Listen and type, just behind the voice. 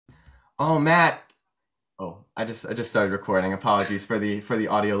Oh, Matt. Oh, I just started recording. Apologies for the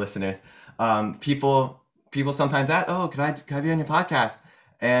audio listeners. People sometimes ask, "Oh, could I be on your podcast?"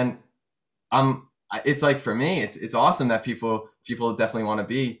 And it's like for me, it's awesome that people definitely want to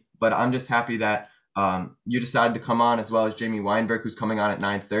be, but I'm just happy that you decided to come on as well as Jamie Weinberg, who's coming on at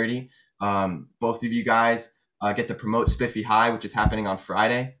 9:30. Both of you guys get to promote Spiffy High, which is happening on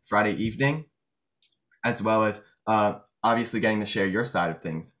Friday evening, as well as obviously getting to share your side of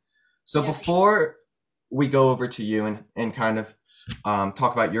things. So Yeah, for sure. before we go over to you and kind of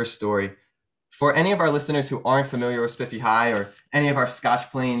talk about your story, for any of our listeners who aren't familiar with Spiffy High or any of our Scotch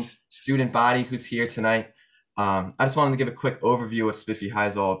Plains student body who's here tonight, I just wanted to give a quick overview of what Spiffy High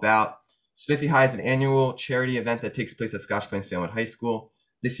is all about. Spiffy High is an annual charity event that takes place at Scotch Plains Family High School.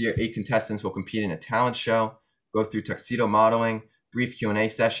 This year, 8 contestants will compete in a talent show, go through tuxedo modeling, brief Q&A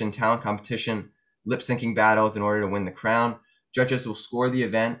session, talent competition, lip syncing battles in order to win the crown. Judges will score the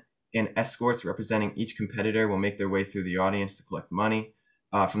event, and escorts representing each competitor will make their way through the audience to collect money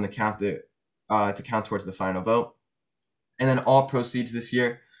from the to count towards the final vote. And then all proceeds this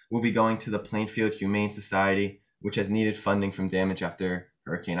year will be going to the Plainfield Humane Society, which has needed funding from damage after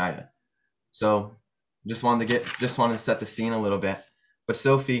Hurricane Ida. So just wanted to set the scene a little bit. But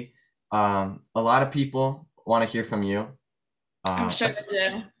Sophie, a lot of people want to hear from you. I'm Uh, sure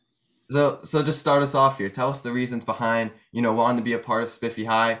they do. so just start us off here. Tell us the reasons behind wanting to be a part of Spiffy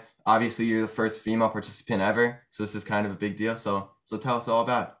High. Obviously, you're the first female participant ever, so this is kind of a big deal. So tell us all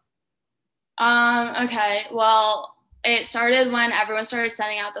about it. Okay. Well, it started when everyone started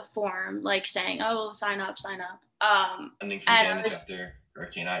sending out the form, like saying, "Oh, sign up, sign up." Funding from And I damage was after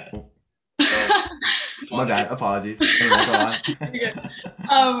Hurricane Ida. So my bad. Apologies. Anyway, go on. You're good.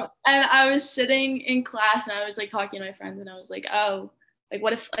 And I was sitting in class and I was like talking to my friends and I was like, "Oh, like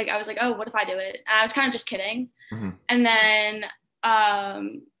what if like I was like, oh, what if I do it?" And I was kind of just kidding. Mhm. And then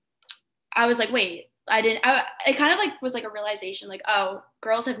I was like, wait, I didn't. It kind of like was like a realization, like, oh,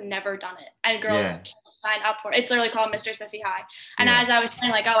 girls have never done it, and girls Yeah. can't sign up for it. It's literally called Mr. Spiffy High. And Yeah. as I was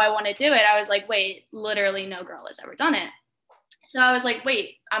saying, like, oh, I want to do it, I was like, wait, literally no girl has ever done it. So I was like,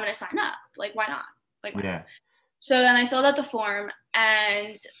 wait, I'm gonna sign up. Like, why not? Like, why not? Yeah. So then I filled out the form,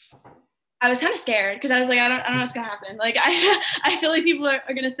 and I was kind of scared because I was like, I don't know what's gonna happen. Like, I feel like people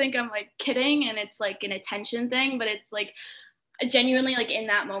are gonna think I'm like kidding, and it's like an attention thing, but it's like genuinely like in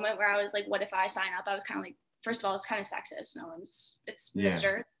that moment where I was like, what if I sign up? I was kind of like, first of all, it's kind of sexist. No one's, it's Yeah.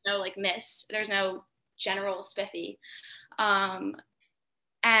 Mr. No like Miss. There's no general spiffy. Um,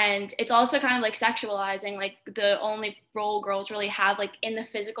 and it's also kind of like sexualizing. Like the only role girls really have like in the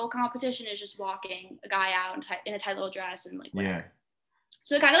physical competition is just walking a guy out in a tight little dress and like whatever. Yeah.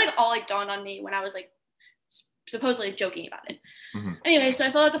 So it kind of like all like dawned on me when I was like supposedly joking about it. Hmm. Anyway, so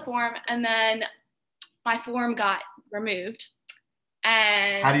I filled out the form and then my form got removed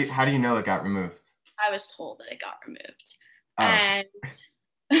and How do you know it got removed? I was told that it got removed. Oh, And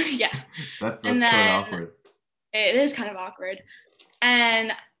yeah. that's And that's sort of then awkward. it is kind of awkward.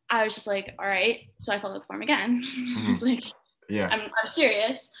 And I was just like, all right. So I filled out the form again. I Hmm. was like, Yeah. I'm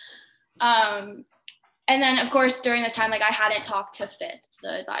serious. Um, and then of course during this time, like I hadn't talked to Fitz,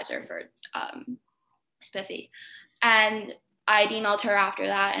 the advisor for Spiffy. And I'd emailed her after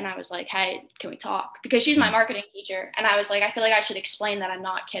that and I was like, hey, can we talk? Because she's my Hmm. marketing teacher. And I was like, I feel like I should explain that I'm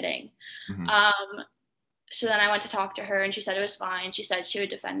not kidding. Hmm. Um, so then I went to talk to her and she said it was fine. She said she would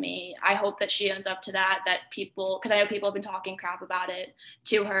defend me. I hope that she owns up to that, that people, because I know people have been talking crap about it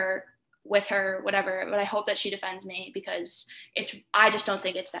to her, with her, whatever, but I hope that she defends me because I just don't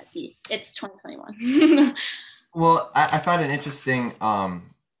think it's that deep. It's 2021. Well, I found it interesting.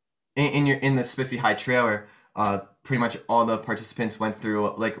 In the Spiffy High trailer, pretty much all the participants went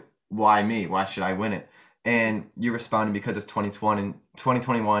through like, why me? Why should I win it? And you responded because it's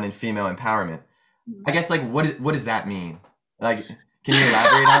 2021 and female empowerment. I guess like what does that mean? Like, can you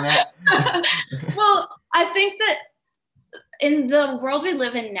elaborate on that? Well, I think that in the world we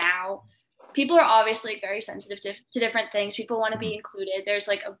live in now, people are obviously very sensitive to different things. People want to Mhm. be included. There's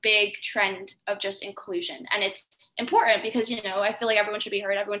like a big trend of just inclusion. And it's important because, I feel like everyone should be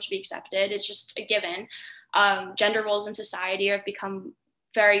heard, everyone should be accepted. It's just a given. Gender roles in society have become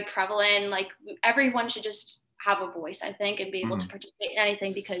very prevalent. Like everyone should just have a voice, I think, and be able to Mhm. participate in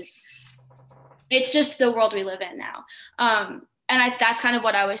anything because it's just the world we live in now. And that's kind of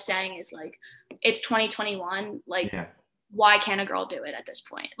what I was saying is like, it's 2021. Like, Yeah. why can't a girl do it at this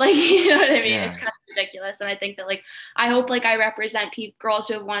point? Like, you know what I mean? It's Yeah. kind of ridiculous. And I think that like, I hope like I represent girls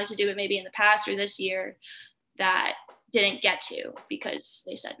who have wanted to do it maybe in the past or this year that didn't get to because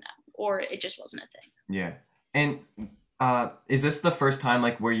they said no, or it just wasn't a thing. Yeah. And is this the first time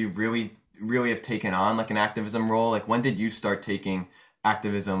like where you really have taken on like an activism role? Like when did you start taking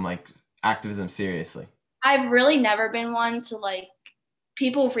activism like activism seriously? I've really never been one to like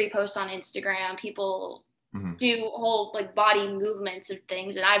people repost on Instagram, people Hmm. do whole like body movements of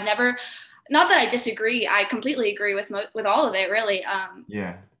things, and I've never, not that I disagree, I completely agree with with all of it, really.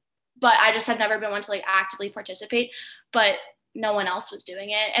 Yeah. But I just have never been one to like actively participate. But no one else was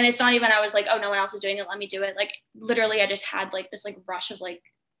doing it, and it's not even I was like, oh, no one else is doing it, let me do it. Like literally, I just had like this like rush of like,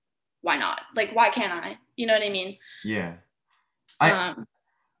 why not? Like, why can't I? You know what I mean? Yeah. I Um,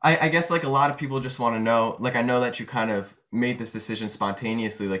 I guess like a lot of people just want to know, like I know that you kind of made this decision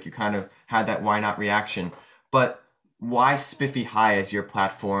spontaneously, like you kind of had that why not reaction, but why Spiffy High as your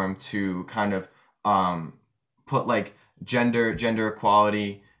platform to kind of um put like gender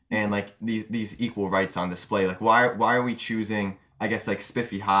equality and like these equal rights on display? Like why are we choosing, I guess, like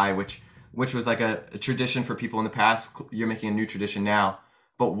Spiffy High, which was like a tradition for people in the past. You're making a new tradition now,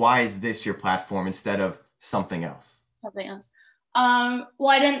 but why is this your platform instead of something else? something else. Well,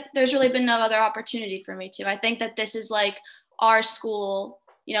 I didn't, there's really been no other opportunity for me to. I think that this is like our school,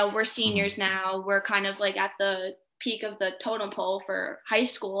 you know, we're Hmm. seniors now. We're kind of like at the peak of the totem pole for high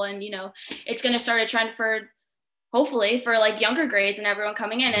school. And, you know, it's going to start a trend for hopefully for like younger grades and everyone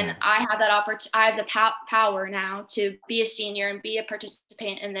coming in. And Yeah. I have that opportunity, I have the power now to be a senior and be a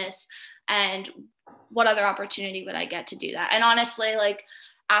participant in this. And what other opportunity would I get to do that? And honestly, like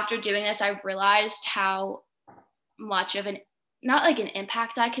after doing this, I've realized how much of an, not like an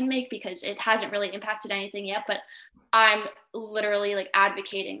impact I can make because it hasn't really impacted anything yet, but I'm literally like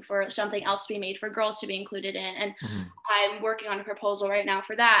advocating for something else to be made for girls to be included in. And Hmm. I'm working on a proposal right now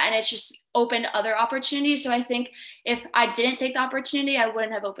for that. And it's just opened other opportunities. So I think if I didn't take the opportunity, I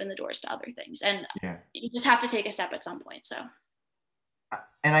wouldn't have opened the doors to other things. And Yeah. you just have to take a step at some point. So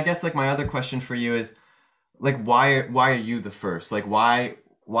And I guess like my other question for you is like why are you the first? Like why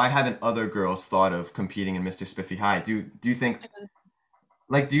haven't other girls thought of competing in Mr. Spiffy High? Do you think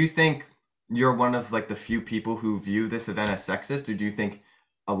do you think you're one of like the few people who view this event as sexist, or do you think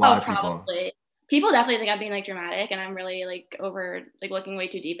a lot oh, of people? probably. People definitely think I'm being like dramatic and I'm really like over like looking way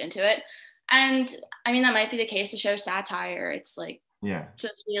too deep into it. And I mean that might be the case. The show's satire. It's like Yeah.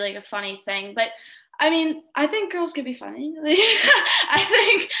 supposed to be like a funny thing. But I mean, I think girls could be funny. Like,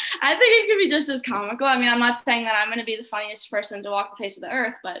 I think it could be just as comical. I mean, I'm not saying that I'm gonna be the funniest person to walk the face of the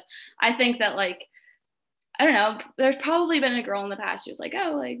earth, but I think that like I don't know, there's probably been a girl in the past who's like,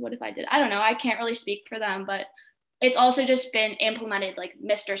 oh, like what if I did? I don't know. I can't really speak for them, but it's also just been implemented like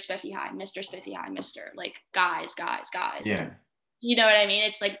Mr. Spiffy High, Mr. Spiffy High, Mr. like guys, guys, guys. Yeah. And you know what I mean?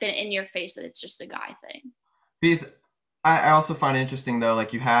 It's like been in your face that it's just a guy thing. Because I also find it interesting though,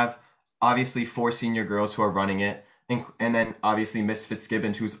 like you have obviously four senior girls who are running it, and then obviously Miss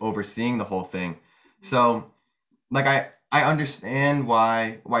Fitzgibbon who's overseeing the whole thing. So like I understand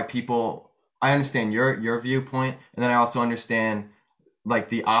why people, I understand your viewpoint, and then I also understand like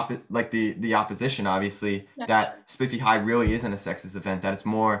the opposition, obviously, Yeah, for that sure. Spiffy High really isn't a sexist event, that it's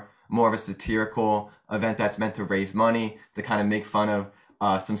more of a satirical event that's meant to raise money, to kind of make fun of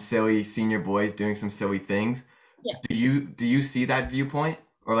some silly senior boys doing some silly things. Yeah. Do you see that viewpoint,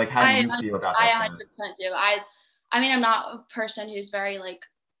 or like how do I you feel about I that side? 100% do. I mean I'm not a person who's very like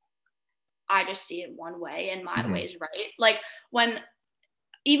I just see it one way and my way Hmm. is right. Like when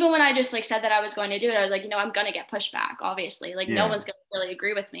even when I just like said that I was going to do it, I was like, you know, I'm gonna get pushback, obviously. Like no Yeah. one's gonna really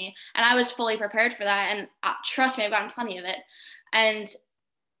agree with me, and I was fully prepared for that. And trust me, I've gotten plenty of it. And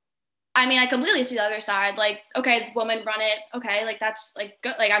I mean, I completely see the other side. Like, okay, women run it. Okay, like that's like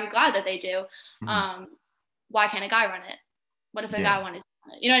good. Like I'm glad that they do. Hmm. Um, why can't a guy run it? What if a Yeah. guy wanted to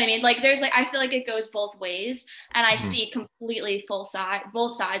run it? You know what I mean? Like there's like I feel like it goes both ways, and I Hmm. see completely both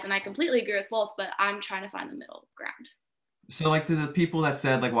sides, and I completely agree with both. But I'm trying to find the middle ground. So like to the people that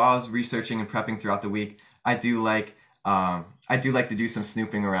said, like, while I was researching and prepping throughout the week, I do like to do some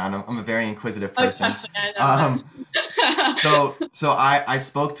snooping around. I'm a very inquisitive Oh, person. trust me, I know Um, that. so I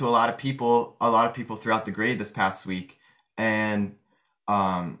spoke to a lot of people throughout the grade this past week, and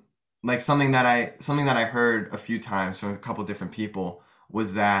um like something that I heard a few times from a couple different people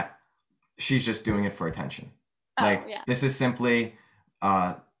was that she's just doing it for attention. Oh Like yeah, this is simply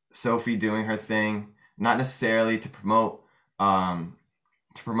uh Sophie doing her thing, not necessarily um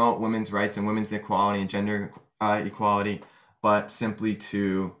to promote women's rights and women's equality and gender equality, but simply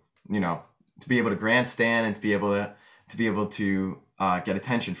to, to be able to grandstand and to be able to get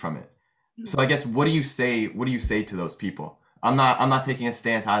attention from it. So I guess what do you say to those people? I'm not taking a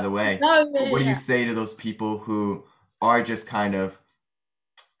stance either way, no, but yeah, what do you yeah. say to those people who are just kind of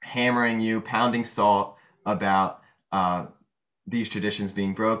hammering you, pounding salt about these traditions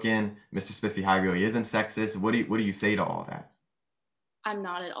being broken? Mr. Spiffy High really isn't sexist. What do you say to all that? I'm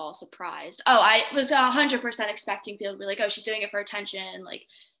not at all surprised. Oh, I was 100% expecting people to be like, oh, she's doing it for attention. Like,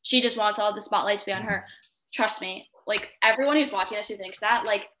 she just wants all the spotlight to be on her. Trust me, like, everyone who's watching this who thinks that,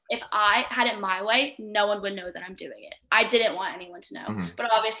 like, if I had it my way, no one would know that I'm doing it. I didn't want anyone to know. Mm-hmm.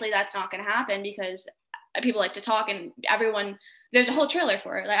 But obviously that's not going to happen because people like to talk, and everyone, there's a whole trailer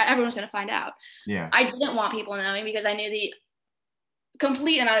for it. Like, everyone's going to find out. Yeah. I didn't want people knowing because I knew the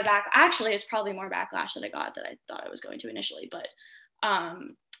complete amount of actually, it's probably more backlash that I got that I thought I was going to initially, but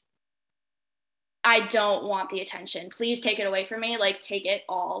I don't want the attention. Please take it away from me. Like, take it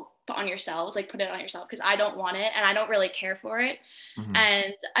all on yourselves, like, put it on yourself, because I don't want it and I don't really care for it. Mm-hmm.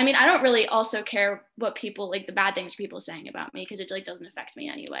 And I mean, I don't really also care what people, like, the bad things people are saying about me, because it like doesn't affect me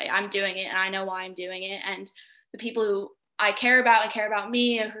anyway. I'm doing it and I know why I'm doing it, and the people who I care about and care about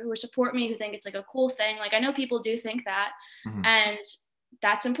me, and who support me, who think it's like a cool thing, like, I know people do think that. Mm-hmm. And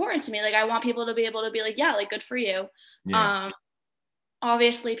that's important to me. Like, I want people to be able to be like, yeah, like, good for you. Yeah.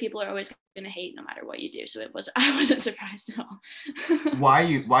 Obviously people are always going to hate no matter what you do, so I wasn't surprised at all. Why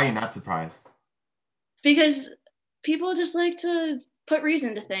are you not surprised? Because people just like to put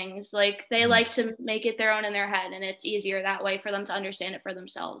reason to things. Like, they like to make it their own in their head, and it's easier that way for them to understand it for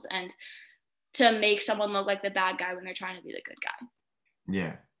themselves and to make someone look like the bad guy when they're trying to be the good guy.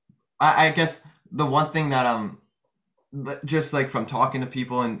 Yeah. I guess the one thing that just like from talking to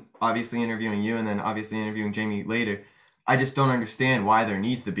people and obviously interviewing you and then obviously interviewing Jamie later, I just don't understand why there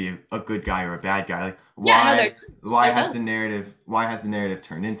needs to be a good guy or a bad guy. Like, why has the narrative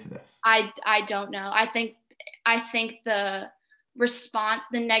turned into this? I don't know. I think the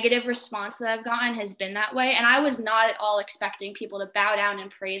negative response that I've gotten has been that way, and I was not at all expecting people to bow down and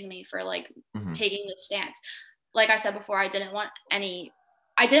praise me for like taking this stance. Like I said before, I didn't want any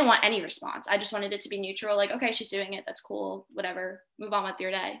response. I just wanted it to be neutral. Like, okay, she's doing it. That's cool. Whatever. Move on with your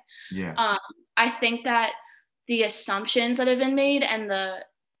day. Yeah. I think that the assumptions that have been made and the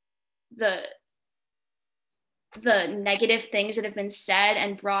negative things that have been said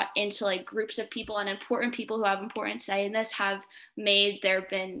and brought into like groups of people and important people who have important say in this have made there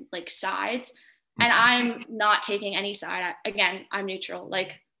been like sides. And I'm not taking any side. Again, I'm neutral.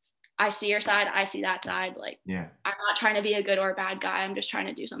 Like, I see your side, I see that side. Like, yeah, I'm not trying to be a good or a bad guy. I'm just trying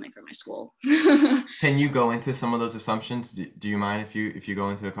to do something for my school. Can you go into some of those assumptions? Do you mind if you go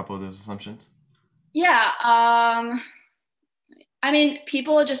into a couple of those assumptions? Yeah. I mean,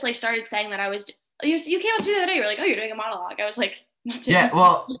 people just like started saying that I was. You came up to me the other day. You were like, "Oh, you're doing a monologue." I was like, "Yeah,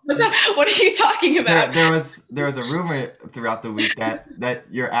 well, what are you talking about?" There was a rumor throughout the week that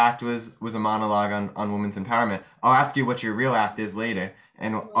your act was a monologue on women's empowerment. I'll ask you what your real act is later,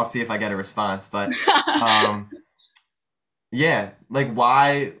 and I'll see if I get a response. But yeah, like,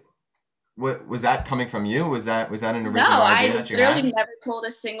 why? What was that coming from you? Was that an original idea that you had? No, I literally never told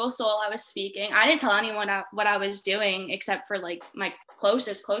a single soul I was speaking. I didn't tell anyone what I was doing except for like my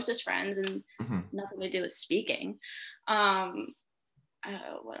closest friends, and nothing to do with speaking. What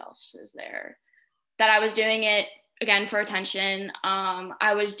else is there? That I was doing it again for attention.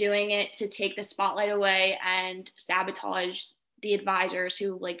 I was doing it to take the spotlight away and sabotage the advisors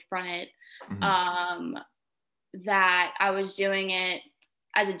who like run it. That I was doing it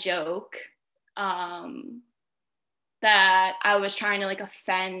as a joke, that I was trying to like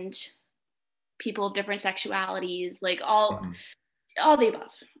offend people of different sexualities, like all the above.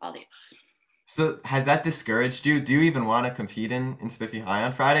 So has that discouraged you? Do you even want to compete in Spiffy High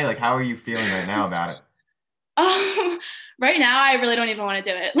on Friday? Like, how are you feeling right now about it? Right now, I really don't even want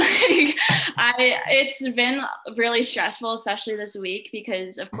to do it. Like, it's been really stressful, especially this week,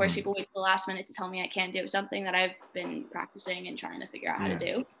 because of course people wait till the last minute to tell me I can't do something that I've been practicing and trying to figure out how to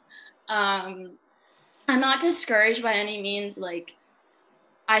do. I'm not discouraged by any means. Like,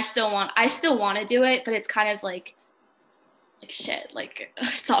 I still want to do it, but it's kind of like shit. Like,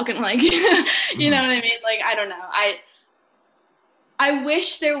 it's all gonna like, you know what I mean? Like, I don't know. I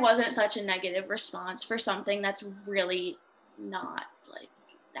wish there wasn't such a negative response for something that's really not like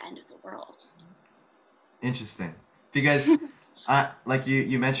the end of the world. Interesting, because like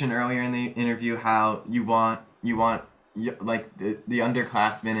you mentioned earlier in the interview how you want like the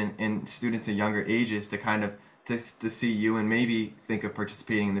underclassmen and students at younger ages to kind of to see you and maybe think of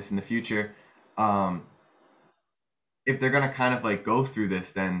participating in this in the future. If they're gonna kind of like go through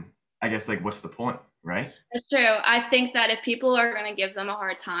this, then I guess like what's the point, right? That's true. I think that if people are gonna give them a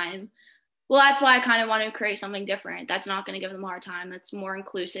hard time, well, that's why I kind of want to create something different. That's not going to give them a hard time. That's more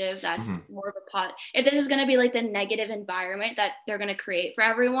inclusive. That's more of a pot. If this is going to be like the negative environment that they're going to create for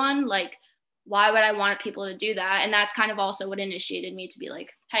everyone, like, why would I want people to do that? And that's kind of also what initiated me to be like,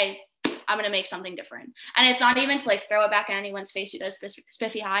 hey, I'm going to make something different. And it's not even to like throw it back in anyone's face who does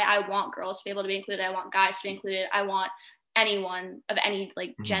Spiffy High. I want girls to be able to be included. I want guys to be included. I want anyone of any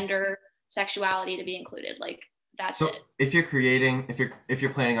like gender, sexuality to be included. Like that's So it. if you're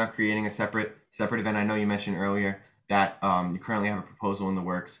planning on creating a separate event, I know you mentioned earlier that you currently have a proposal in the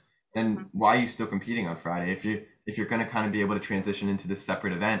works. Then why are you still competing on Friday? If you're going to kind of be able to transition into this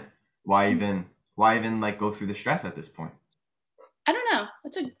separate event, why even like go through the stress at this point? I don't know.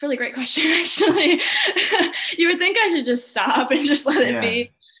 That's a really great question, actually. You would think I should just stop and just let it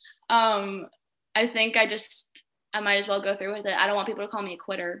be. I think I might as well go through with it. I don't want people to call me a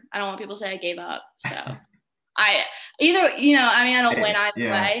quitter. I don't want people to say I gave up. So I don't win either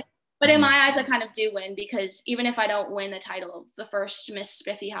way. But in my eyes, I kind of do win, because even if I don't win the title of the first Miss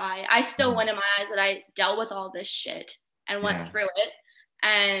Spiffy High, I still win in my eyes that I dealt with all this shit and went through it.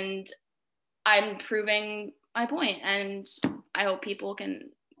 And I'm proving my point, and I hope people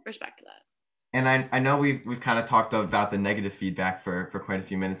can respect that. And I know we've kind of talked about the negative feedback for quite a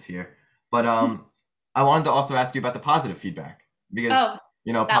few minutes here, but I wanted to also ask you about the positive feedback, because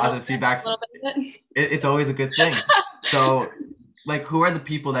positive feedback, it's always a good thing. So like, who are the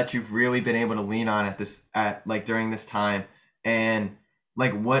people that you've really been able to lean on during this time, and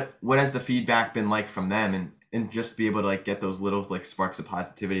like what has the feedback been like from them, and just be able to like get those little like sparks of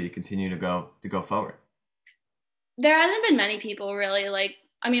positivity to continue to go forward? There hasn't been many people really. Like,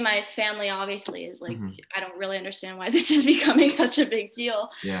 I mean, my family obviously is like, I don't really understand why this is becoming such a big deal.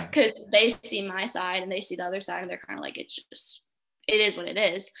 Yeah. Because they see my side and they see the other side, and they're kind of like, it is what it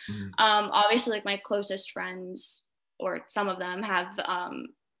is. Obviously, like my closest friends, or some of them, have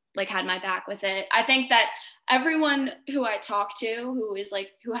like had my back with it. I think that everyone who I talk to who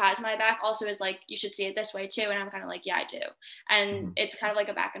has my back also is like, you should see it this way too. And I'm kind of like, yeah, I do. And it's kind of like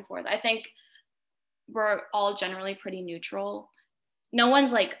a back and forth. I think we're all generally pretty neutral. No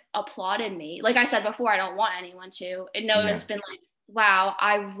one's like applauded me. Like I said before, I don't want anyone to. And no one's been like, wow,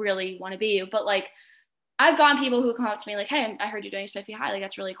 I really want to be you. But like, I've gotten people who come up to me like, hey, I heard you're doing Spiffy High. Like,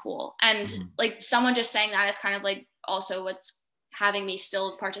 that's really cool. And like someone just saying that is kind of like also what's having me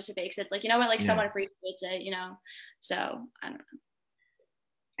still participate. Because it's like, you know what, like someone appreciates it, you know? So I don't know.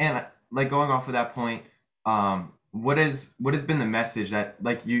 And like, going off of that point, what has been the message that,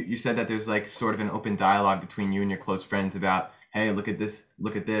 like, you said that there's like sort of an open dialogue between you and your close friends about, hey, look at this,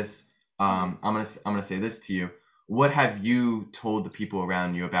 I'm gonna say this to you. What have you told the people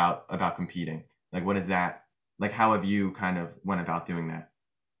around you about competing? Like, what is that, like, how have you kind of went about doing that?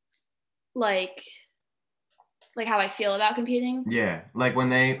 Like how I feel about competing? Yeah, like when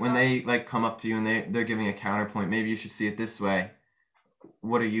they like come up to you and they're giving a counterpoint, maybe you should see it this way.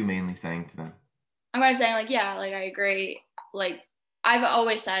 What are you mainly saying to them? I'm kind of saying like, yeah, like I agree. Like I've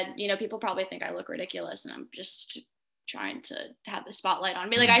always said, you know, people probably think I look ridiculous, and I'm just trying to have the spotlight on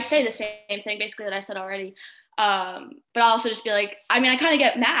me. Like I say the same thing basically that I said already. But I'll also just be like, I mean, I kind of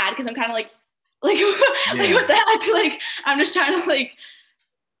get mad because I'm kind of like like what the heck? Like I'm just trying to like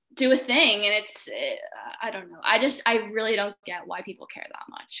do a thing, and I don't know. I really don't get why people care that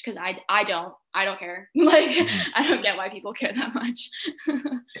much, because I don't care. Like I don't get why people care that much.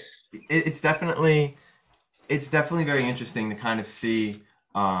 It's definitely very interesting to kind of see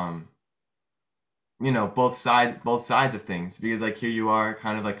both sides of things, because like here you are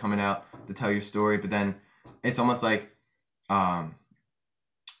kind of like coming out to tell your story, but then it's almost like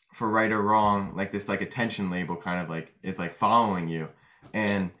for right or wrong, like this like attention label kind of like is like following you.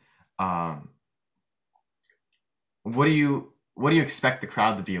 And what do you expect the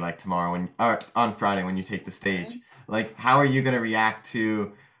crowd to be like tomorrow, or on Friday when you take the stage? Like, how are you going to react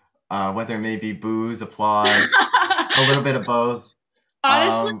to whether it may be boos, applause, a little bit of both?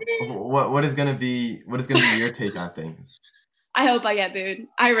 Honestly, what is gonna be your take on things? I hope I get booed.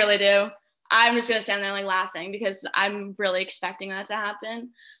 I really do. I'm just gonna stand there like laughing, because I'm really expecting that to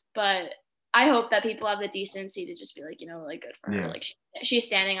happen. But I hope that people have the decency to just be like, you know, like good for her. Like she's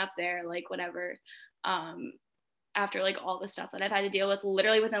standing up there, like whatever. After like all the stuff that I've had to deal with,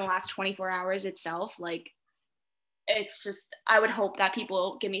 literally within the last 24 hours itself, like it's just, I would hope that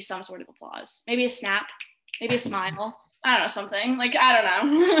people give me some sort of applause, maybe a snap, maybe a smile. I don't know, something like, I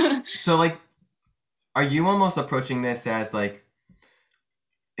don't know. So like, are you almost approaching this as like,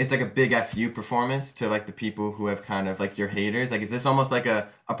 it's like a big FU performance to like the people who have kind of like your haters? Like, is this almost like a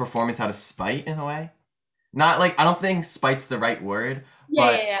performance out of spite in a way? Not like, I don't think spite's the right word,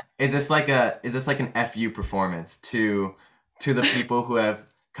 but is this like an FU performance to the people who have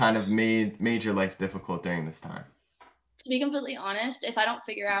kind of made your life difficult during this time? To be completely honest, if I don't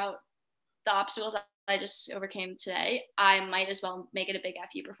figure out the obstacles I just overcame today, I might as well make it a big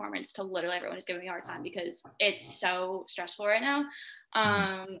FU performance to literally everyone who's giving me a hard time, because it's so stressful right now.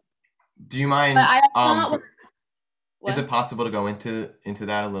 Do you mind? Is it possible to go into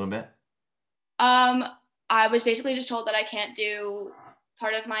that a little bit? I was basically just told that I can't do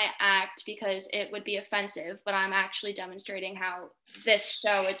part of my act because it would be offensive, but I'm actually demonstrating how this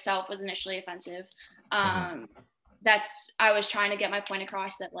show itself was initially offensive. Uh-huh. I was trying to get my point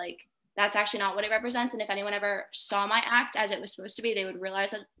across that like that's actually not what it represents, and if anyone ever saw my act as it was supposed to be, they would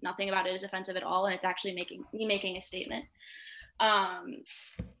realize that nothing about it is offensive at all, and it's actually making a statement.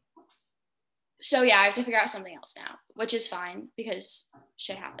 So yeah, I have to figure out something else now, which is fine because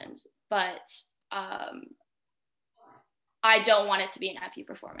shit happens. But I don't want it to be an FU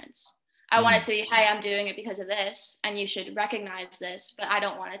performance. I want it to be, hey, I'm doing it because of this, and you should recognize this. But I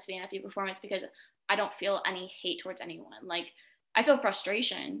don't want it to be an FU performance because I don't feel any hate towards anyone. Like, I feel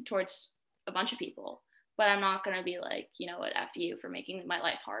frustration towards a bunch of people, but I'm not gonna be like, you know what, F you for making my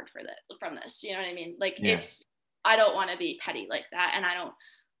life hard from this. You know what I mean? Like, Yeah. I don't want to be petty like that, and I don't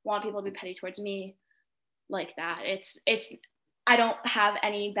want people to be petty towards me like that. I don't have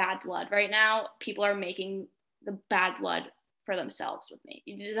any bad blood right now. People are making the bad blood for themselves with me.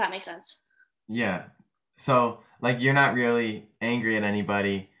 Does that make sense? Yeah. So, like, you're not really angry at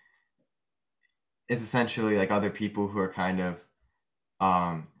anybody. It's essentially like other people who are kind of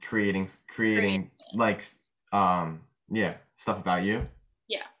creating Great. like yeah, stuff about you.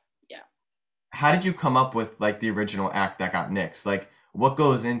 Yeah. Yeah. How did you come up with like the original act that got nixed? Like, what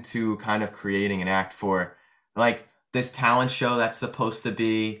goes into kind of creating an act for like this talent show that's supposed to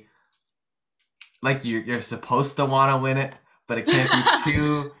be like you're supposed to want to win it, but it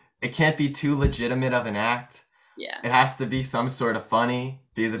can't be too legitimate of an act. Yeah. It has to be some sort of funny,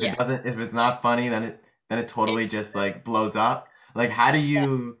 because Yeah. if it's not funny, then it totally just like blows up. Like, how do Yeah.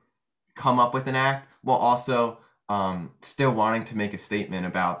 you come up with an act while also still wanting to make a statement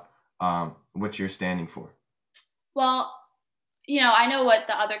about what you're standing for? Well, I know what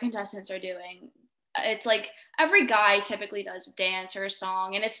the other contestants are doing. It's like every guy typically does a dance or a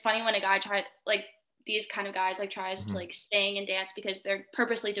song, and it's funny when a guy tries like these kind of guys like tries to Mm-hmm. like sing and dance because they're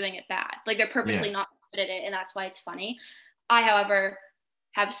purposely doing it bad. Like they're purposely Yeah. not good at it, and that's why it's funny. I, however,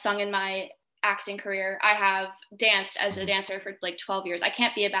 have sung in my acting career. I have danced as a Mm-hmm. dancer for like 12 years. I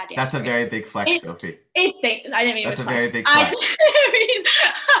can't be a bad That's a dancer. very big flex, Sophie. I didn't mean That's to a flex. very big I flex. didn't mean,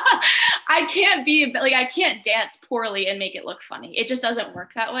 I can't be like, I can't dance poorly and make it look funny. It just doesn't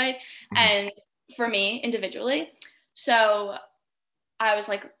work that way. Mm-hmm. And for me individually, so I was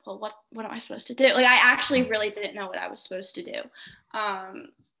like, well, what am I supposed to do? Like, I actually really didn't know what I was supposed to do.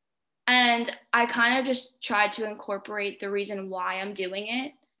 And I kind of just tried to incorporate the reason why I'm doing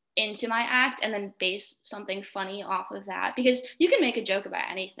it into my act and then base something funny off of that, because you can make a joke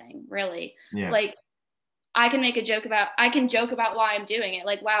about anything, really. Yeah. Like, I can joke about why I'm doing it.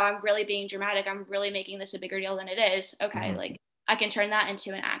 Like, wow, I'm really being dramatic. I'm really making this a bigger deal than it is. Okay. Mm-hmm. Like, I can turn that into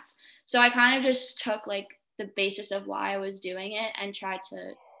an act. So I kind of just took like the basis of why I was doing it and tried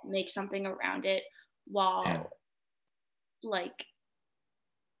to make something around it while like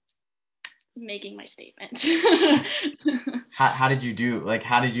making my statement. How did you do? Like,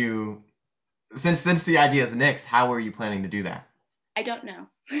 how did you? Since the idea is nixed, how were you planning to do that? I don't know.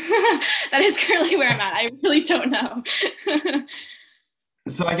 That is currently where I'm at. I really don't know.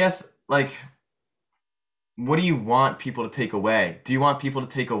 So I guess like, what do you want people to take away? Do you want people to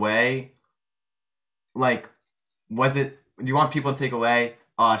take away like, do you want people to take away,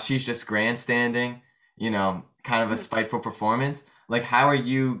 she's just grandstanding, kind of a spiteful performance? Like, how are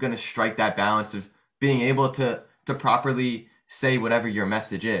you gonna strike that balance of being able to properly say whatever your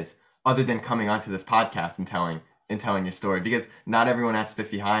message is, other than coming onto this podcast and telling your story? Because not everyone at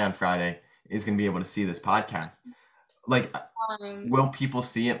Spiffy High on Friday is gonna be able to see this podcast. Like, will people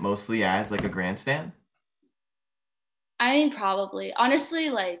see it mostly as like a grandstand? I mean, probably. Honestly,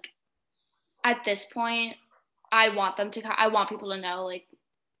 like at this point, I want people to know like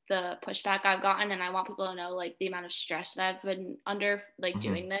the pushback I've gotten, and I want people to know like the amount of stress that I've been under like Mm-hmm.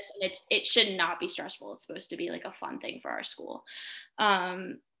 doing this. And it should not be stressful. It's supposed to be like a fun thing for our school.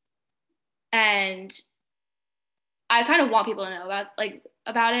 And I kind of want people to know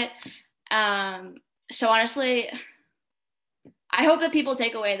about it. So honestly, I hope that people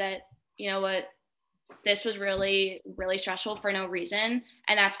take away that, you know what, this was really, really stressful for no reason.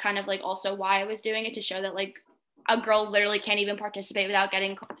 And that's kind of like also why I was doing it, to show that like a girl literally can't even participate without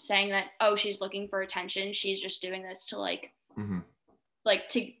saying that, oh, she's looking for attention. She's just doing this to like, Mm-hmm. like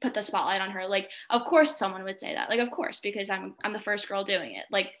to put the spotlight on her. Like, of course someone would say that, like, of course, because I'm the first girl doing it.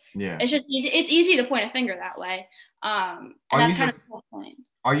 Like, Yeah. it's just easy. It's easy to point a finger that way. And that's kind of the whole point.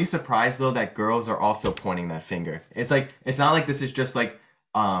 Are you surprised though that girls are also pointing that finger? It's like, it's not like this is just like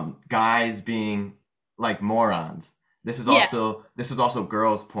guys being like morons. This is also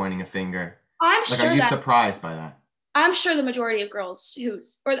girls pointing a finger. I'm like, sure are you surprised by that? I'm sure the majority of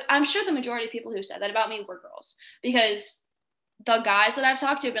I'm sure the majority of people who said that about me were girls, because the guys that I've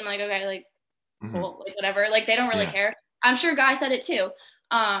talked to have been like, okay, like, cool, like whatever, like they don't really care. I'm sure guys said it too.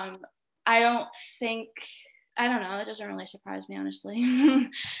 I don't think, I don't know, it doesn't really surprise me, honestly.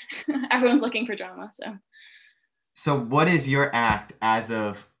 Everyone's looking for drama, so. So what is your act as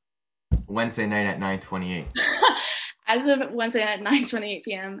of Wednesday night at 9:28? As of Wednesday night at 9:28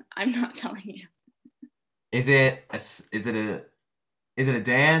 p.m., I'm not telling you. Is it a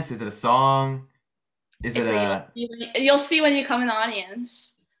dance? Is it a song? Is it a you'll see when you come in the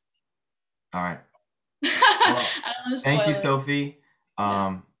audience. All right. Well, thank you, Sophie.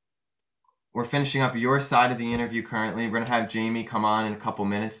 We're finishing up your side of the interview currently. We're going to have Jamie come on in a couple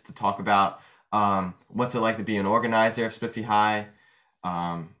minutes to talk about what's it like to be an organizer of Spiffy High,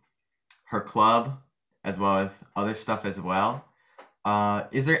 her club, as well as other stuff as well.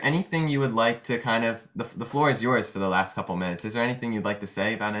 Is there anything you would like to kind of, the floor is yours for the last couple minutes. Is there anything you'd like to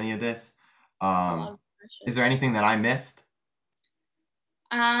say about any of this? Is there anything that I missed?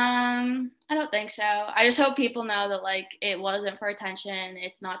 I don't think so. I just hope people know that, like, it wasn't for attention.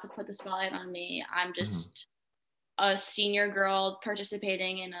 It's not to put the spotlight on me. I'm just a senior girl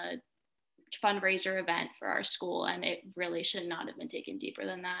participating in a fundraiser event for our school, and it really should not have been taken deeper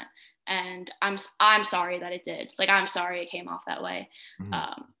than that. And I'm sorry that it did. Like, I'm sorry it came off that way. And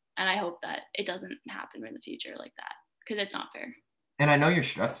I hope that it doesn't happen in the future like that, because it's not fair. And I know you're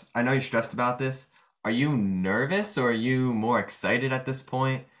stressed. I know you're stressed about this. Are you nervous, or are you more excited at this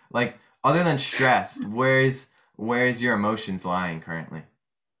point? Like, other than stress, where's your emotions lying currently?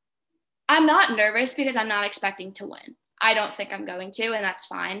 I'm not nervous because I'm not expecting to win. I don't think I'm going to, and that's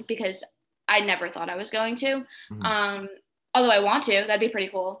fine, because I never thought I was going to. Although I want to, that'd be pretty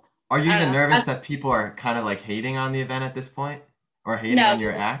cool. Are you even nervous that people are kind of like hating on the event at this point, or hating on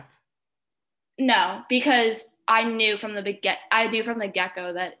your act? No, because I knew from the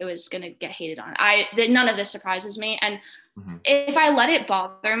get-go that it was going to get hated on. None of this surprises me. And if I let it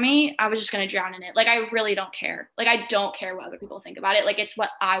bother me, I was just going to drown in it. Like, I really don't care. Like, I don't care what other people think about it. Like, it's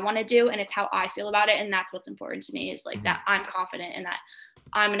what I want to do, and it's how I feel about it. And that's what's important to me, is like that I'm confident in that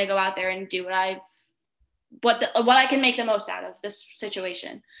I'm going to go out there and do what I can make the most out of this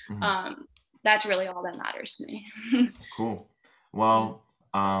situation. That's really all that matters to me. Cool. Well,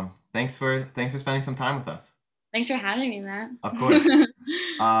 thanks for spending some time with us. Thanks for having me, Matt. Of course.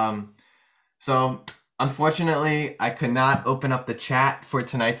 So unfortunately, I could not open up the chat for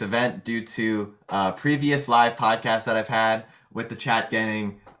tonight's event due to previous live podcasts that I've had with the chat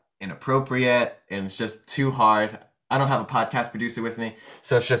getting inappropriate, and it's just too hard. I don't have a podcast producer with me,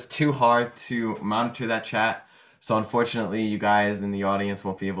 so it's just too hard to monitor that chat. So unfortunately, you guys in the audience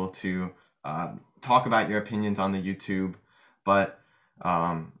won't be able to talk about your opinions on the YouTube, but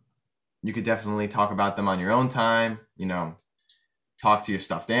you could definitely talk about them on your own time, talk to your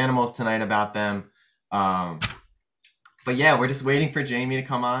stuffed animals tonight about them. But yeah, we're just waiting for Jamie to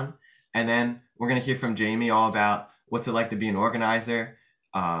come on, and then we're going to hear from Jamie all about what's it like to be an organizer.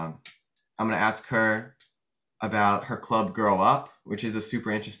 I'm going to ask her about her club Grow Up, which is a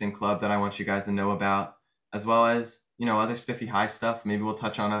super interesting club that I want you guys to know about, as well as, other Spiffy High stuff. Maybe we'll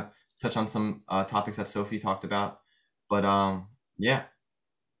touch on some topics that Sophie talked about. But yeah.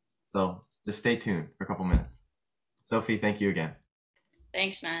 So just stay tuned for a couple minutes. Sophie, thank you again.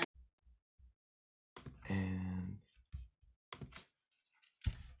 Thanks, man.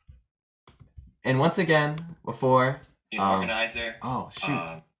 And once again, before organizer. Oh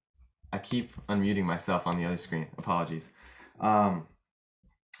shoot! I keep unmuting myself on the other screen. Apologies. But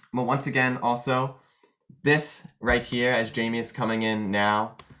once again, also, this right here, as Jamie is coming in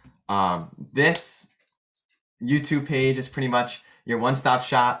now, this YouTube page is pretty much your one-stop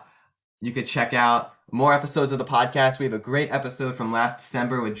shop. You could check out more episodes of the podcast. We have a great episode from last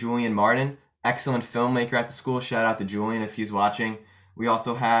December with Julian Martin, excellent filmmaker at the school. Shout out to Julian if he's watching. We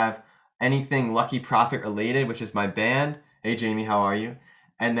also have anything Lucky Profit related, which is my band. Hey, Jamie, how are you?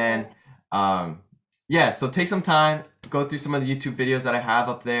 And then, so take some time, go through some of the YouTube videos that I have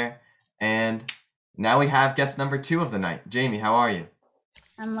up there. And now we have guest number 2 of the night. Jamie, how are you?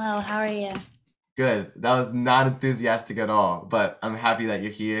 I'm well. How are you? Good. That was not enthusiastic at all, but I'm happy that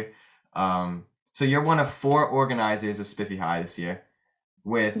you're here. So you're one of 4 organizers of Spiffy High this year.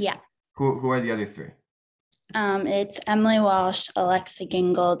 Who are the other 3? It's Emily Walsh, Alexa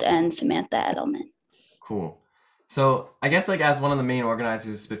Gingold, and Samantha Edelman. Cool. So I guess, like, as one of the main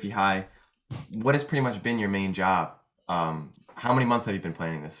organizers of Spiffy High, what has pretty much been your main job? How many months have you been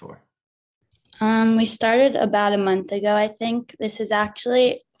planning this for? We started about a month ago, I think. This is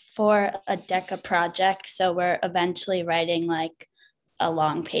actually for a DECA project, so we're eventually writing like a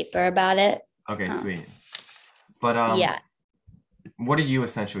long paper about it. Okay, sweet. But Yeah. what are you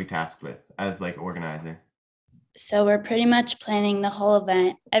essentially tasked with as like organizer? So we're pretty much planning the whole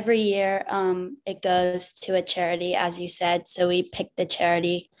event. Every year, it goes to a charity, as you said. So we pick the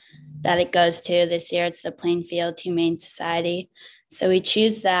charity that it goes to. This year, it's the Plainfield Humane Society. So we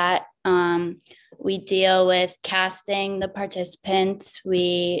choose that. We deal with casting the participants.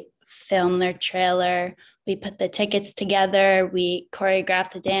 We film their trailer. We put the tickets together. We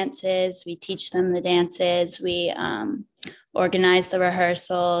choreograph the dances. We teach them the dances. We organize the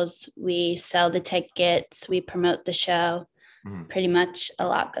rehearsals, we sell the tickets, we promote the show. Mhm. Pretty much a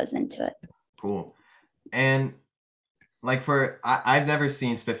lot goes into it. Cool. And like I've never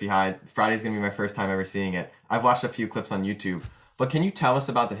seen Spiffy High. Friday's gonna be my first time ever seeing it. I've watched a few clips on YouTube, but can you tell us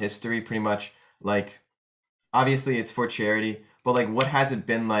about the history? Pretty much, like obviously it's for charity, but like what has it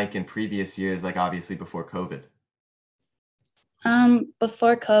been like in previous years? Like obviously before COVID.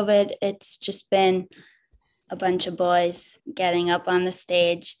 Before COVID, it's just been a bunch of boys getting up on the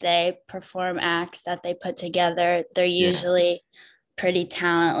stage. They perform acts that they put together. They're Yeah. usually pretty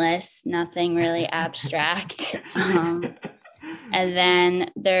talentless, nothing really abstract. And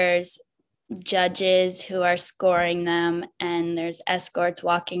then there's judges who are scoring them, and there's escorts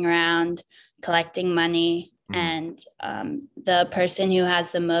walking around collecting money. And the person who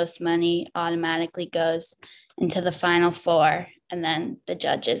has the most money automatically goes into the final four, and then the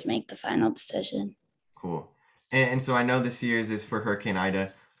judges make the final decision. Cool. And so I know this year's is for Hurricane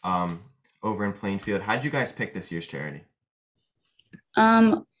Ida over in Plainfield. How'd you guys pick this year's charity?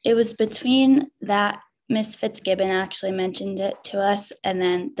 It was between that. Miss Fitzgibbon actually mentioned it to us, and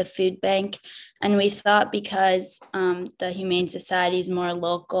then the food bank. And we thought because the Humane Society is more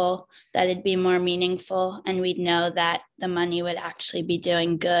local, that it'd be more meaningful, and we'd know that the money would actually be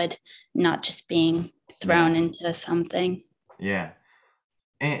doing good, not just being thrown into something. Yeah.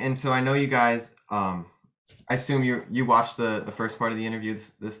 And so I know you guys, I assume you watched the first part of the interview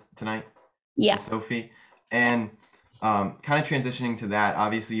this tonight? Yeah. With Sophie. And kind of transitioning to that,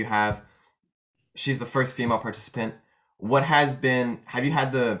 obviously she's the first female participant. What have you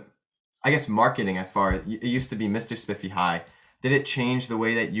had I guess marketing as far as, it used to be Mr. Spiffy High. Did it change the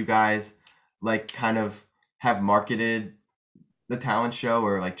way that you guys like kind of have marketed the talent show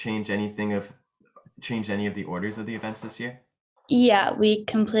or like change any of the orders of the events this year? Yeah, we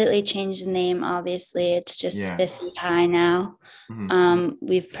completely changed the name. Obviously, it's just Spiffy High now.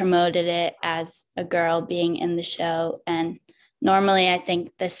 We've promoted it as a girl being in the show, and normally I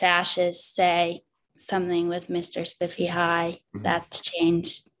think the sashes say something with Mr. Spiffy High. That's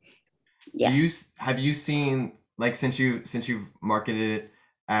changed. Yeah. Have you seen, like, since you've marketed it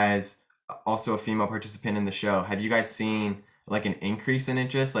as also a female participant in the show, have you guys seen like an increase in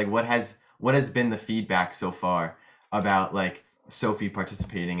interest? Like what has been the feedback so far about like Sophie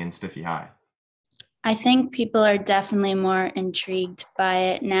participating in Spiffy High? I think people are definitely more intrigued by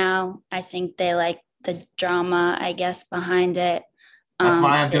it now. I think they like the drama, I guess, behind it. That's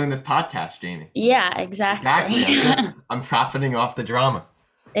why I'm doing this podcast, Jamie. Yeah, exactly. I'm profiting off the drama.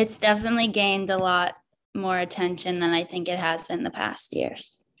 It's definitely gained a lot more attention than I think it has in the past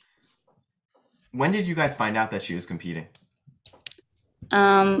years. When did you guys find out that she was competing?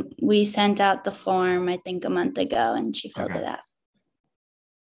 We sent out the form, I think, a month ago, and she filled it out.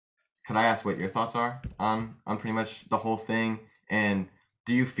 Could I ask what your thoughts are on pretty much the whole thing? And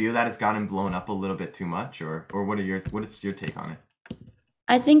do you feel that it's gotten blown up a little bit too much, or what is your take on it?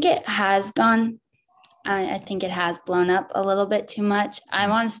 I think it has gone. I think it has blown up a little bit too much. I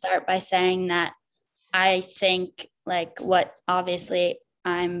want to start by saying that I think obviously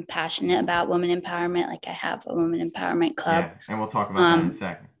I'm passionate about women empowerment. Like I have a women empowerment club. Yeah, and we'll talk about that in a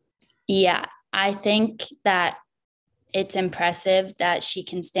second. Yeah, I think that it's impressive that she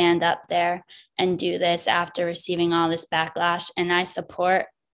can stand up there and do this after receiving all this backlash. And I support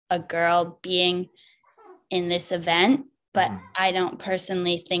a girl being in this event, but I don't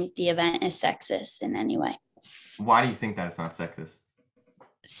personally think the event is sexist in any way. Why do you think that it's not sexist?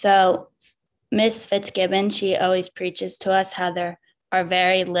 So Miss Fitzgibbon, she always preaches to us how there are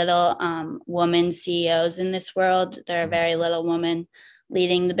very little women CEOs in this world. There are very little women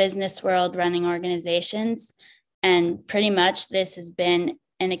leading the business world, running organizations. And pretty much this has been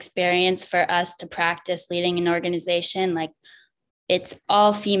an experience for us to practice leading an organization. Like it's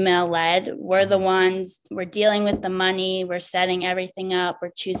all female led. We're the ones, we're dealing with the money, we're setting everything up, we're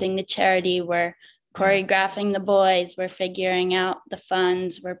choosing the charity, we're choreographing the boys, we're figuring out the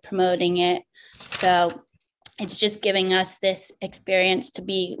funds, we're promoting it. So it's just giving us this experience to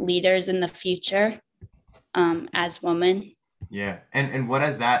be leaders in the future as women. Yeah. And what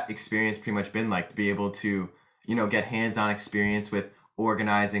has that experience pretty much been like to be able to, get hands-on experience with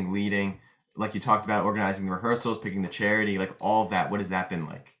organizing, leading, like you talked about organizing the rehearsals, picking the charity, like all of that. What has that been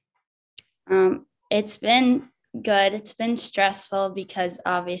like? It's been good. It's been stressful because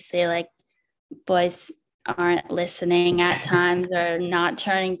obviously like boys aren't listening at times or not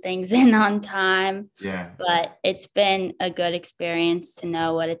turning things in on time. Yeah. But it's been a good experience to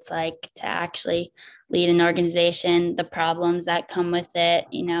know what it's like to actually lead an organization, the problems that come with it,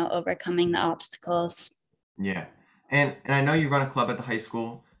 overcoming the obstacles. Yeah. And I know you run a club at the high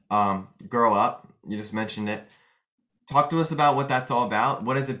school. Grow Up. You just mentioned it. Talk to us about what that's all about.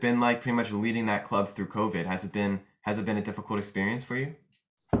 What has it been like pretty much leading that club through COVID? Has it been a difficult experience for you?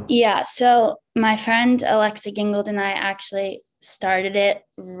 Yeah, so my friend Alexa Gingold and I actually started it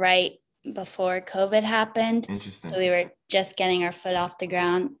right before COVID happened. Interesting. So we were just getting our foot off the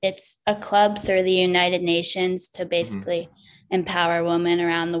ground. It's a club through the United Nations to basically empower women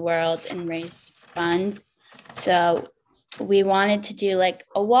around the world and raise funds. So we wanted to do like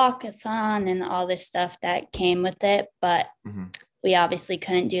a walkathon and all this stuff that came with it, but we obviously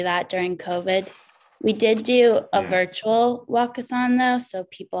couldn't do that during COVID. We did do a virtual walkathon though, so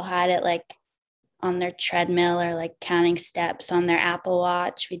people had it like on their treadmill or like counting steps on their Apple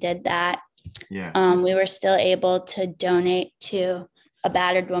Watch. We did that. Yeah. We were still able to donate to a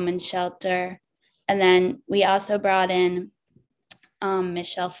battered women's shelter. And then we also brought in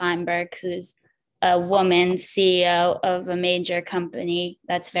Michelle Weinberg, who's a woman CEO of a major company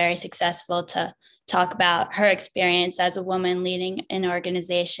that's very successful, to talk about her experience as a woman leading an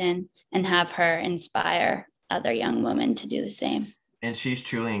organization and have her inspire other young women to do the same. And she's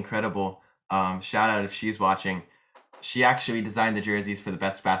truly incredible. Shout out if she's watching. She actually designed the jerseys for the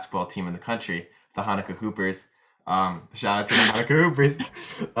best basketball team in the country, the Hanukkah Hoopers. Shout out to the Hanukkah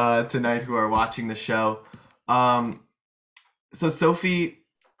Hoopers tonight who are watching the show. So Sophie,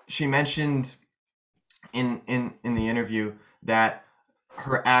 she mentioned in the interview that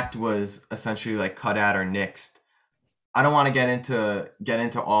her act was essentially like cut out or nixed. I don't want to get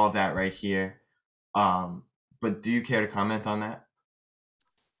into all of that right here. But do you care to comment on that?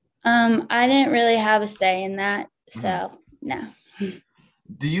 I didn't really have a say in that, so no.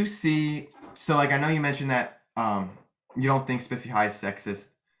 Do you see? So like I know you mentioned that you don't think Spiffy High is sexist.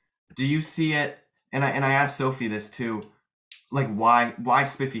 Do you see it? And I asked Sophie this too. Like why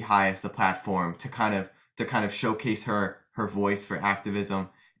Spiffy High is the platform to kind of showcase her voice for activism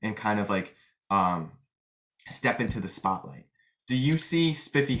and kind of like step into the spotlight. Do you see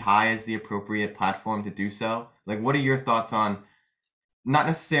Spiffy High as the appropriate platform to do so? Like, what are your thoughts on not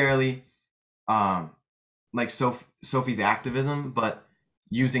necessarily like Sophie's activism, but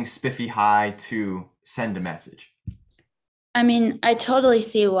using Spiffy High to send a message? I mean, I totally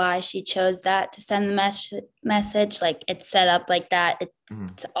see why she chose that to send the message. Like it's set up like that.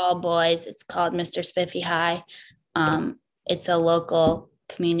 It's all boys. It's called Mr. Spiffy High. It's a local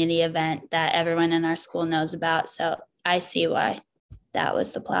community event that everyone in our school knows about. So I see why that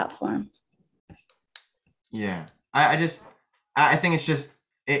was the platform. Yeah, I think it's just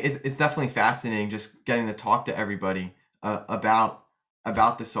it's definitely fascinating just getting to talk to everybody about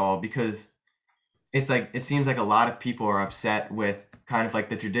this all, because it's like it seems like a lot of people are upset with kind of like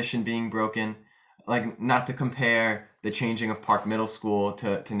the tradition being broken. Like, not to compare the changing of Park Middle School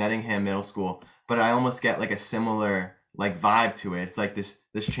to Nettingham Middle School, but I almost get like a similar like vibe to it. It's like this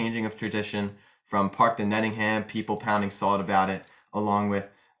changing of tradition from Park to Nettingham, people pounding salt about it, along with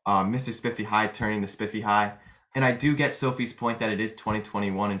Mr. Spiffy High turning to Spiffy High. And I do get Sophie's point that it is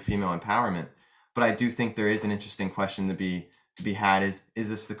 2021 and female empowerment, but I do think there is an interesting question to be had: is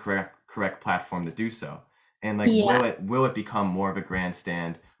this the correct platform to do so? And like, will it become more of a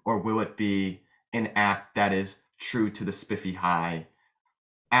grandstand, or will it be an act that is true to the Spiffy High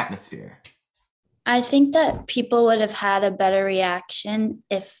atmosphere? I think that people would have had a better reaction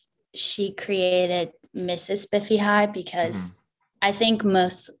if she created Mrs. Spiffy High, because I think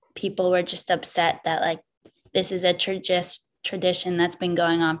most people were just upset that like this is a tradition that's been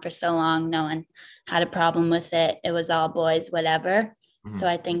going on for so long. No one had a problem with it. It was all boys, whatever. So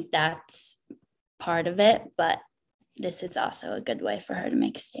I think that's part of it, but this is also a good way for her to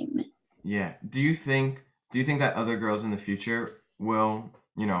make a statement. Yeah. Do you think that other girls in the future will,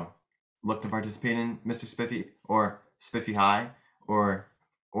 look to participate in Mr. Spiffy or Spiffy High, or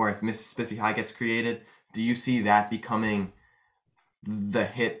if Mrs. Spiffy High gets created? Do you see that becoming the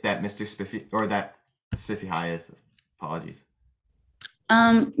hit that Mr. Spiffy or that Spiffy High is? Apologies.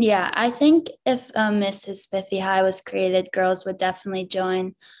 Yeah, I think if Mrs. Spiffy High was created, girls would definitely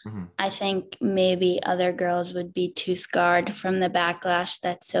join. I think maybe other girls would be too scarred from the backlash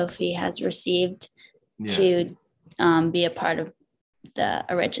that Sophie has received to be a part of the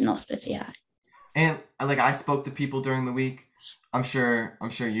original Spiffy High. And like, I spoke to people during the week. I'm sure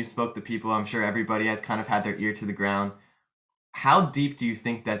you spoke to people. I'm sure everybody has kind of had their ear to the ground. How deep do you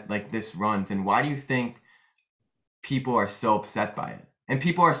think that like this runs, and why do you think people are so upset by it? And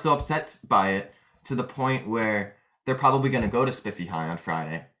people are so upset by it to the point where they're probably going to go to Spiffy High on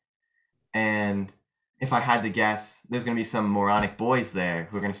Friday. And if I had to guess, there's going to be some moronic boys there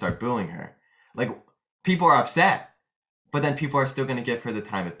who are going to start booing her. Like, people are upset, but then people are still going to give her the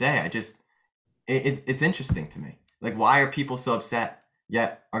time of day. It's interesting to me. Like, why are people so upset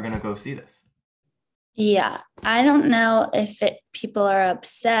yet are going to go see this? Yeah, I don't know if people are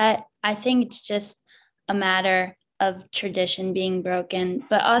upset. I think it's just a matter of tradition being broken,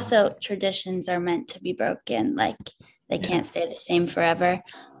 but also traditions are meant to be broken. Like they Yeah. can't stay the same forever.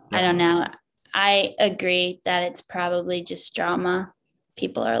 I don't Definitely. know. I agree that it's probably just drama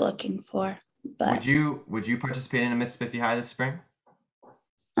people are looking for, but Would you participate in a Miss Spiffy High this spring?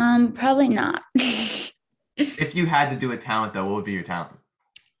 probably not. If you had to do a talent though, what would be your talent?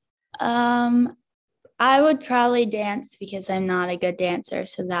 um I would probably dance because I'm not a good dancer,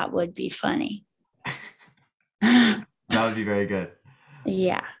 so that would be funny. That would be very good.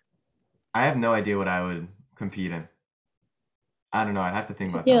 Yeah. I have no idea what I would compete in. I don't know. I'd have to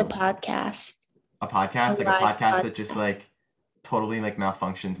think about Do that a one. podcast. A podcast, like a live podcast that just like totally like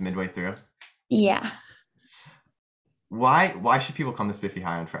malfunctions midway through. Yeah. Why should people come to Spiffy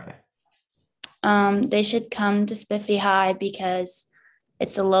High on Friday? They should come to Spiffy High because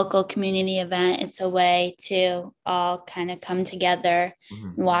it's a local community event. It's a way to all kind of come together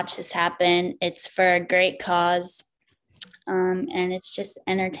and watch this happen. It's for a great cause, and it's just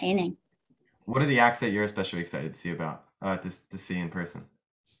entertaining. What are the acts that you're especially excited to see about to see in person?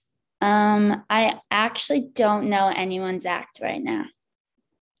 I actually don't know anyone's act right now.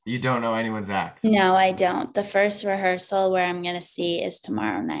 You don't know anyone's act. No, I don't. The first rehearsal where I'm going to see is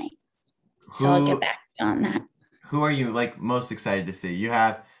tomorrow night. So I'll get back on that. Who are you like most excited to see? You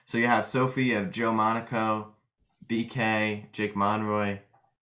have Sophie, you have Joe Monaco, BK, Jake Monroy,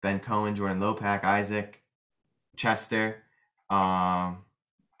 Ben Cohen, Jordan Lopak, Isaac, Chester. Am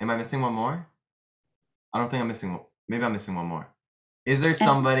I missing one more? I don't think I'm missing. Maybe I'm missing one more. Is there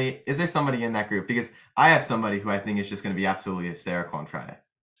somebody in that group? Because I have somebody who I think is just going to be absolutely hysterical on Friday.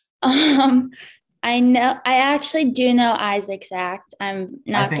 I know. I actually do know Isaac's act. I'm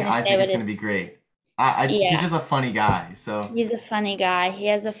not going to say Isaac is going to be great. He's just a funny guy. So he's a funny guy. He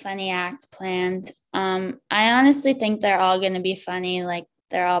has a funny act planned. I honestly think they're all going to be funny. Like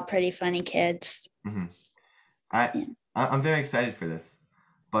they're all pretty funny kids. Mm-hmm. I'm very excited for this.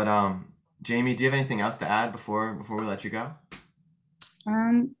 But Jamie, do you have anything else to add before we let you go?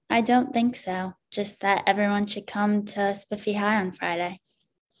 I don't think so. Just that everyone should come to Spiffy High on Friday.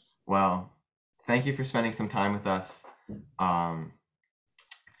 Well, thank you for spending some time with us.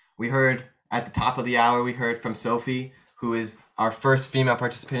 We heard at the top of the hour, we heard from Sophie, who is our first female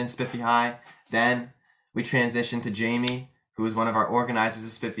participant in Spiffy High. Then we transitioned to Jamie, who is one of our organizers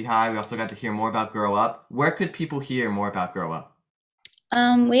of Spiffy High. We also got to hear more about Grow Up. Where could people hear more about Grow Up?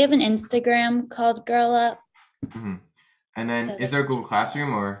 We have an Instagram called Grow Up. Mm-hmm. And then is there a Google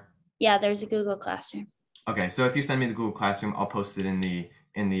Classroom or? Yeah, there's a Google Classroom. Okay, so if you send me the Google Classroom, I'll post it in the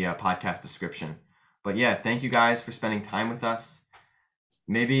podcast description. But yeah, thank you guys for spending time with us.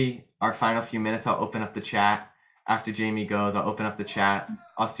 Maybe our final few minutes, I'll open up the chat. After Jamie goes, I'll open up the chat.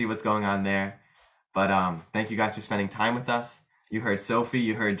 I'll see what's going on there. But thank you guys for spending time with us. You heard Sophie,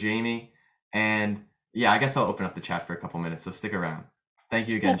 you heard Jamie. And yeah, I guess I'll open up the chat for a couple minutes, so stick around. Thank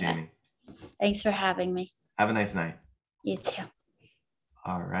you again, Jamie. Thanks for having me. Have a nice night. You too.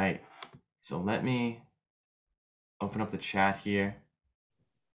 All right. So let me open up the chat here.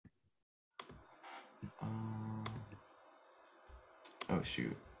 Oh,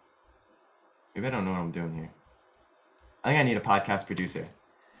 shoot. Maybe I don't know what I'm doing here. I think I need a podcast producer.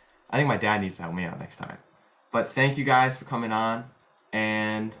 I think my dad needs to help me out next time. But thank you guys for coming on.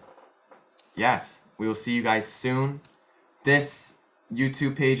 And yes, we will see you guys soon. This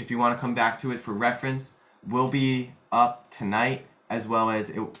YouTube page, if you want to come back to it for reference, will be up tonight, as well as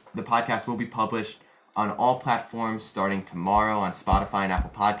the podcast will be published on all platforms starting tomorrow on Spotify and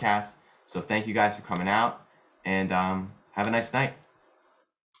Apple Podcasts. So thank you guys for coming out, and have a nice night.